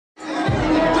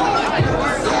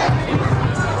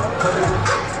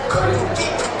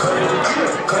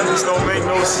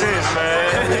makes sense,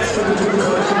 man.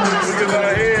 Look at my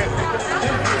head.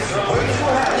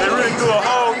 They really threw a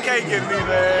whole cake at me,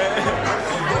 man.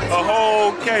 A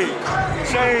whole cake.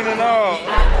 Chain and all.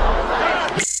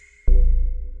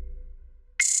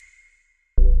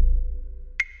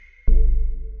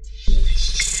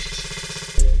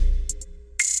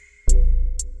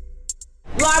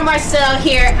 Laura Marcel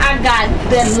here. I got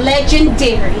the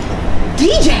legendary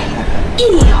DJ,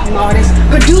 EDM artist,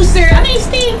 producer. I mean,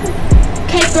 Steve,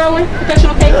 cake thrower,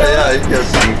 professional cake thrower.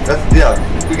 Yeah,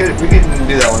 we can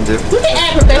do that one too. We can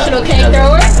add professional cake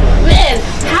thrower. Man,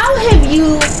 how have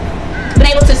you been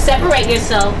able to separate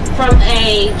yourself from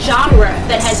a genre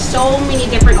that has so many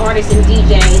different artists and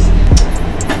DJs?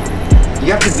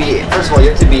 You have to be, first of all, you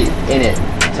have to be in it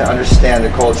to understand the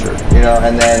culture, you know,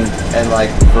 and like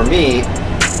for me,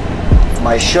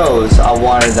 my shows, I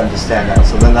wanted them to stand out.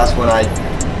 So then that's when I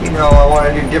want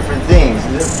to do different things,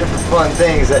 different fun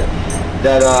things that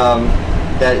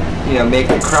you know, make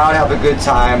the crowd have a good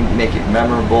time, make it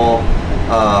memorable.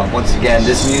 Once again,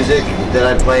 this music that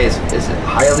I play is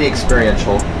highly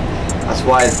experiential. That's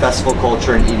why festival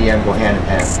culture and EDM go hand in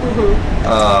hand.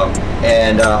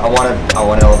 I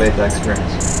want to elevate that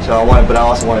experience. So but I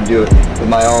also want to do it with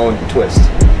my own twist,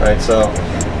 right? So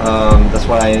that's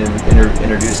why I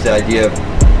introduced the idea of,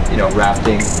 you know,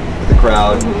 rafting with the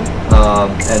crowd,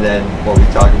 and then what we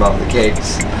talked about with the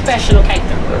cakes. Professional cake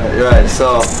thrower. Right.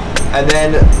 So,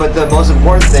 but the most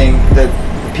important thing, that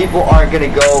people aren't going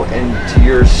to go into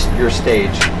your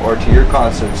stage or to your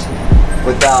concerts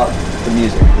without the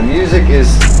music. The music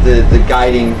is the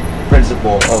guiding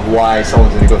principle of why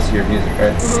someone's going to go see your music,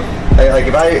 right? Like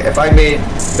if I made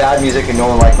bad music and no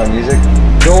one liked my music,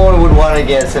 no one would want to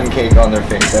get some cake on their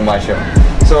face at my show.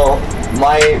 So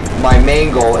my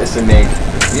main goal is to make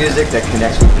music that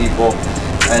connects with people,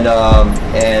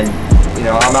 and you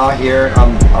know, I'm out here.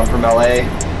 I'm from LA,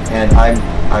 and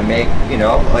I make, you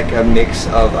know, like a mix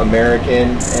of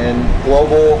American and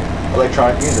global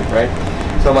electronic music, right?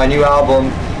 So my new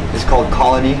album is called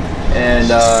Kolony,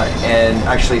 and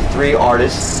actually 3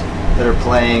 artists that are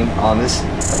playing on this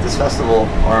festival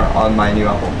are on my new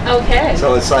album. Okay.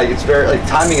 So it's very, like,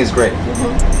 timing is great.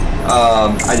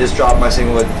 I just dropped my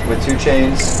single with 2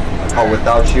 Chainz called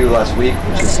Without You last week,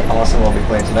 which is awesome. I'll be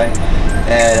playing tonight.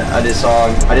 And I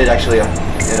did actually a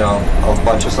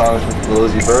bunch of songs with Lil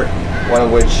Uzi Vert, one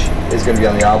of which is going to be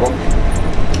on the album,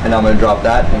 and I'm going to drop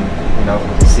that, and you know,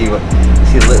 we'll see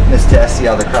litmus test, see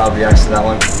how the crowd reacts to that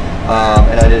one.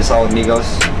 And I did a song with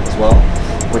Migos as well,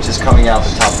 which is coming out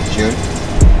the top of June,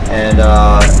 and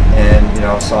you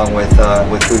know, a song with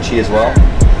Gucci as well.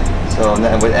 So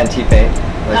and with T-Pain.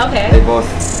 Like, they both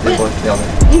nailed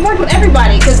it. You worked with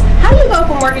everybody, because how do you go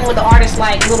from working with an artist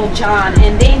like Lil Jon,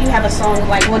 and then you have a song with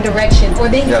like One Direction, or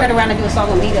then you turn around and do a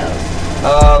song with Migos?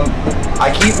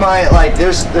 I keep my, like,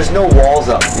 there's no walls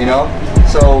up, you know.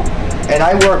 So, and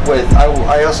I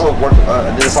also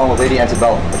did a song with Lady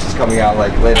Antebellum, which is coming out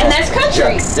like later. And that's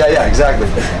country. Yeah, exactly.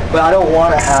 But I don't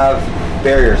want to have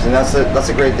barriers, and that's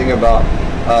a great thing about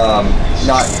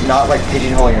not like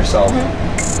pigeonholing yourself.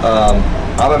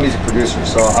 I'm a music producer,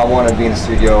 so I want to be in the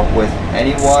studio with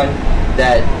anyone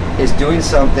that is doing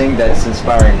something that's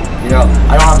inspiring. You know,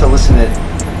 I don't have to listen to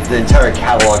the entire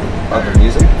catalog of their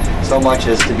music so much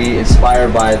as to be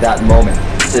inspired by that moment,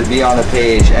 to be on a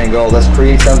page and go, let's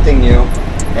create something new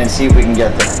and see if we can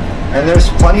get there. And there's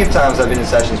plenty of times I've been in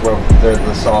sessions where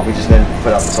the song, we just didn't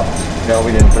put out the song. You know,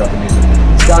 we didn't put out the music.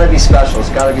 It's got to be special.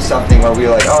 It's got to be something where we're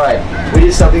like, all right, we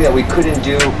did something that we couldn't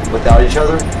do without each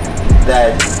other,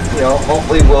 that, you know,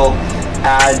 hopefully will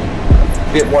add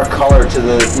a bit more color to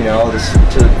the, you know,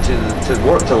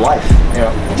 to life, you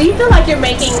know. Do you feel like you're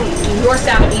making your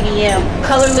sound of EDM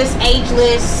colorless,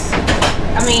 ageless,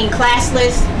 I mean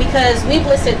classless? Because we've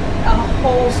listed a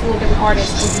whole slew of different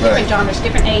artists with different genres,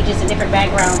 different ages, and different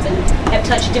backgrounds, and have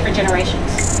touched different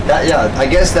generations. I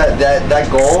guess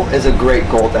that goal is a great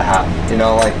goal to have. You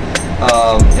know, like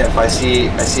if I see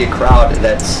a crowd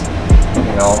that's,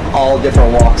 you know, all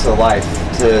different walks of life,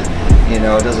 to, you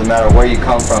know, it doesn't matter where you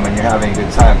come from and you're having a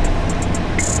good time,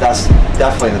 that's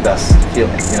definitely the best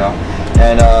feeling, you know.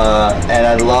 And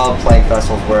I love playing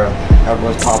festivals where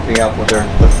everyone's popping up with the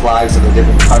flags of the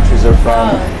different countries they're from,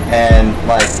 and,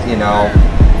 like, you know,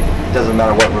 it doesn't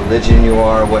matter what religion you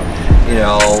are, what, you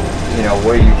know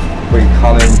where you're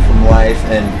coming from life,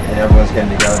 and everyone's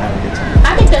getting together and having a good time.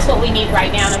 I think that's what we need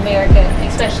right now in America,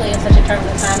 especially in such a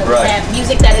turbulent time, that we have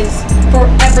music that is for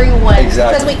everyone.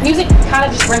 Exactly. Because music kind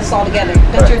of just brings us all together.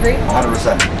 Don't you agree?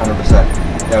 100%. 100%.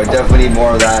 Yeah, we definitely need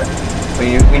more of that.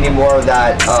 We need more of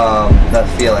that that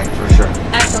feeling, for sure.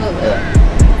 Absolutely. Yeah.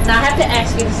 Now I have to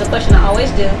ask you, this is a question I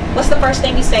always do. What's the first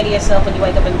thing you say to yourself when you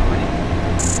wake up in the morning?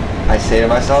 I say to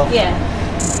myself? Yeah.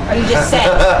 Or you just say?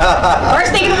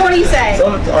 First thing in the morning you say?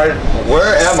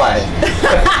 Where am I?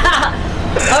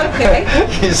 Okay.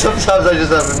 Sometimes I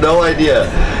just have no idea.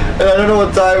 And I don't know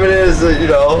what time it is, you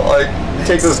know, like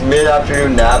take those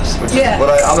mid-afternoon naps, which is what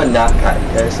I'm a nap guy,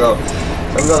 okay? So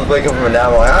sometimes I wake up from a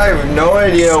nap, I'm like, I have no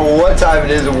idea what time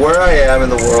it is, where I am in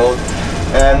the world.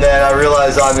 And then I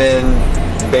realize I'm in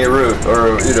Beirut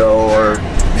or, you know, or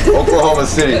Oklahoma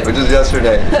City, which is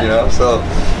yesterday, you know? So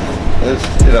it's,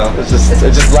 you know, it's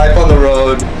just life on the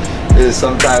road is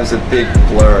sometimes a big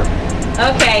blur.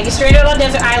 Okay, you're stranded on a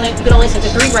desert island. You can only listen to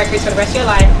 3 records for the rest of your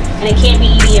life, and it can't be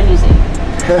EDM music.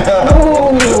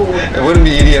 It wouldn't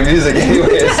be EDM music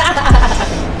anyways.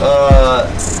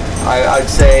 I'd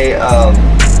say the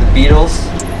Beatles,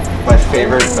 my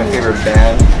favorite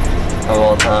band of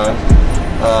all time.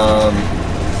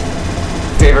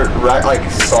 Favorite like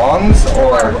songs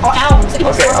or albums. Okay,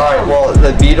 all right. Well,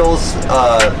 the Beatles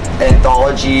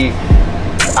anthology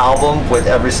album with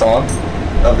every song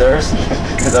of theirs.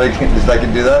 Because I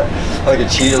can do that. I can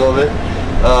cheat a little bit.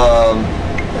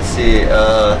 Let's see.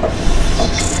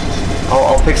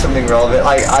 I'll pick something relevant.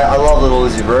 I love Lil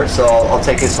Uzi Vert, so I'll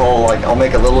take his whole I'll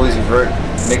make a Lil Uzi Vert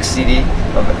mix CD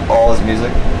of all his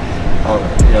music.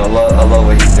 You know, I love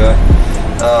what he's doing.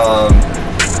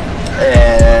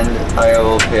 And I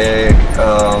will pick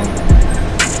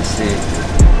let's see,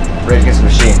 Rage Against the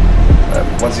Machine.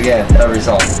 Once again, every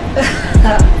song.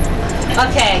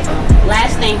 Okay,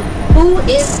 last thing. Who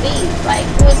is Steve? Like,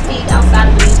 who is Steve outside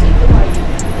of music? Who are you?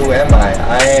 Who am I?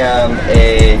 I am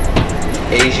a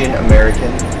Asian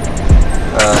American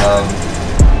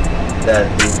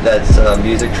that's a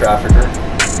music trafficker.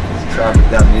 Traffic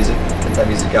that music, get that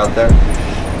music out there.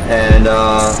 And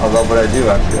I love what I do.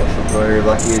 I feel very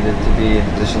lucky to be in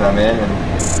the position I'm in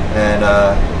and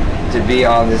to be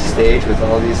on this stage with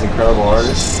all these incredible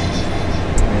artists. I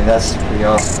mean, that's pretty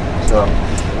awesome. So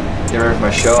get ready for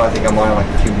my show. I think I'm on in like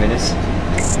a few minutes,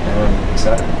 and I'm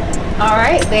excited. All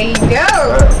right, there you go.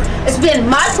 Right. It's been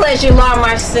my pleasure, Laura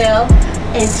Marcel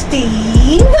and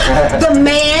Steve, the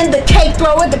man, the cake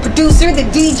thrower, the producer, the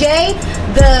DJ,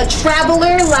 the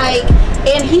traveler,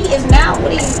 and he is now, what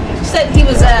do you said he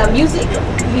was music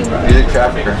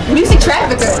trafficker. Music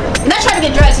trafficker. Not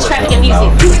trafficking drugs, he's trafficking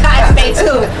music. You guys stay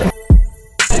tuned.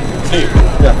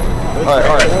 Yeah.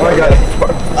 Alright, guys.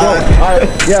 Alright,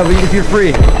 yeah, but if you're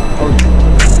free.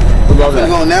 We'll love that.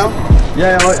 You going now?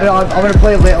 Yeah, I'm gonna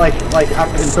play late, like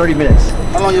after in 30 minutes.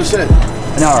 How long you sit?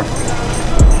 An hour.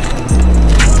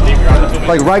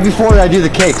 Like right before I do the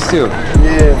cakes too.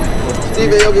 Yeah.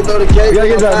 Steve Aoki throw the cake. You gotta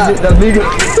get the Amigo.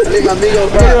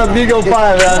 Amigo 5,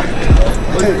 man.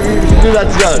 Do that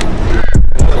together.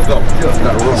 Let's go.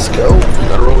 Let's go.